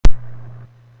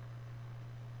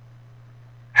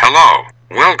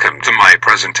Welcome to my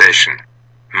presentation.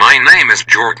 My name is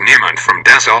Joerg Niermann from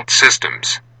Dassault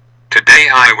Systèmes. Today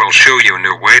I will show you a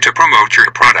new way to promote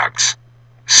your products.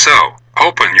 So,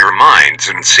 open your minds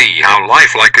and see how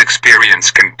lifelike experience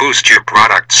can boost your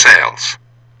product sales.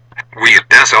 We at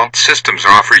Dassault Systèmes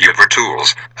offer you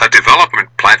Virtools, a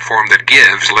development platform that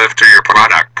gives life to your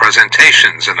product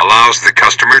presentations and allows the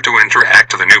customer to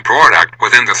interact with the new product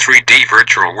within the 3D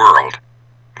virtual world.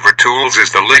 Virtools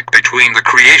is the link between the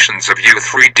creations of your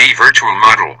 3D virtual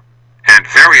model and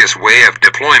various way of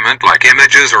deployment like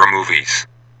images or movies.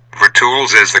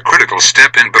 Virtools is the critical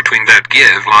step in between that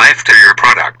give life to your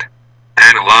product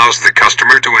and allows the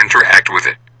customer to interact with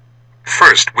it.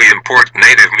 First, we import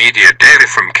native media data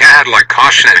from CAD like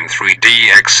Caution in 3D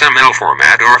XML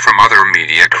format or from other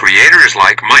media creators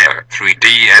like Maya,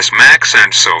 3ds Max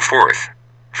and so forth.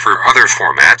 For other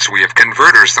formats we have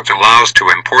converters that allows to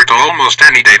import almost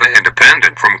any data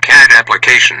independent from CAD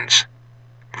applications.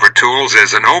 Virtools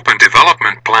is an open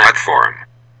development platform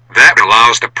that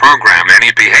allows to program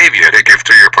any behavior to give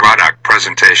to your product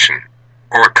presentation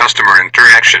or customer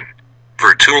interaction.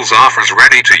 Virtools offers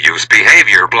ready-to-use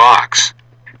behavior blocks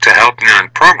to help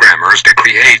non-programmers to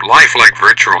create lifelike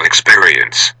virtual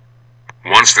experience.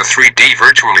 Once the 3D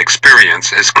virtual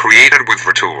experience is created with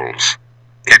Virtools,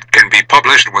 it can be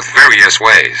published with various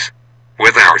ways.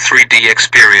 With our 3D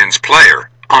experience player,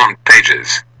 on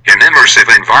pages, in immersive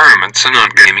environments and on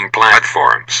gaming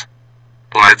platforms.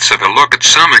 Let's have a look at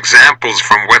some examples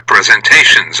from web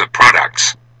presentations of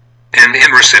products. In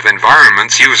immersive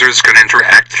environments, users can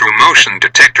interact through motion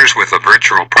detectors with a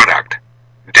virtual product.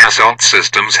 Dassault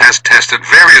Systèmes has tested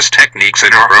various techniques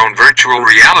in our own virtual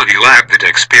reality lab that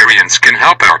experience can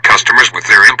help our customers with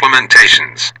their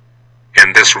implementations.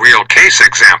 In this real case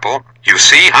example, you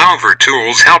see how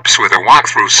Virtools helps with a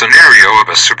walkthrough scenario of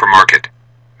a supermarket.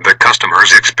 The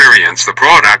customers experience the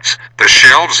products, the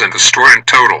shelves and the store in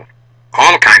total.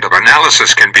 All kind of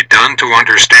analysis can be done to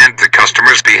understand the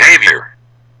customer's behavior.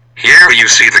 Here you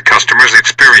see the customer's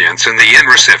experience in the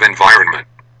immersive environment.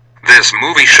 This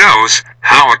movie shows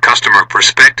how a customer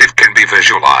perspective can be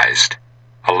visualized.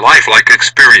 A lifelike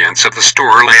experience of the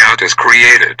store layout is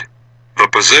created. The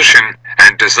position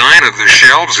and design of the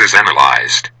shelves is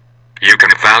analyzed. You can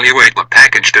evaluate the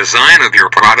package design of your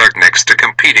product next to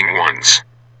competing ones.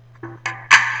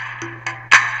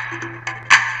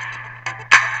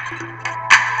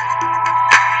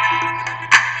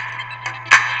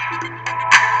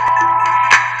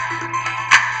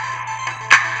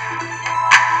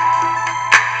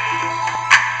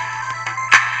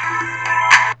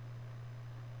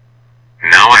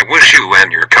 Now I wish you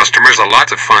and your customers a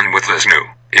lot of fun with this new,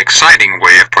 exciting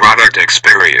way of product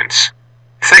experience.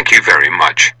 Thank you very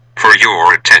much for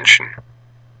your attention.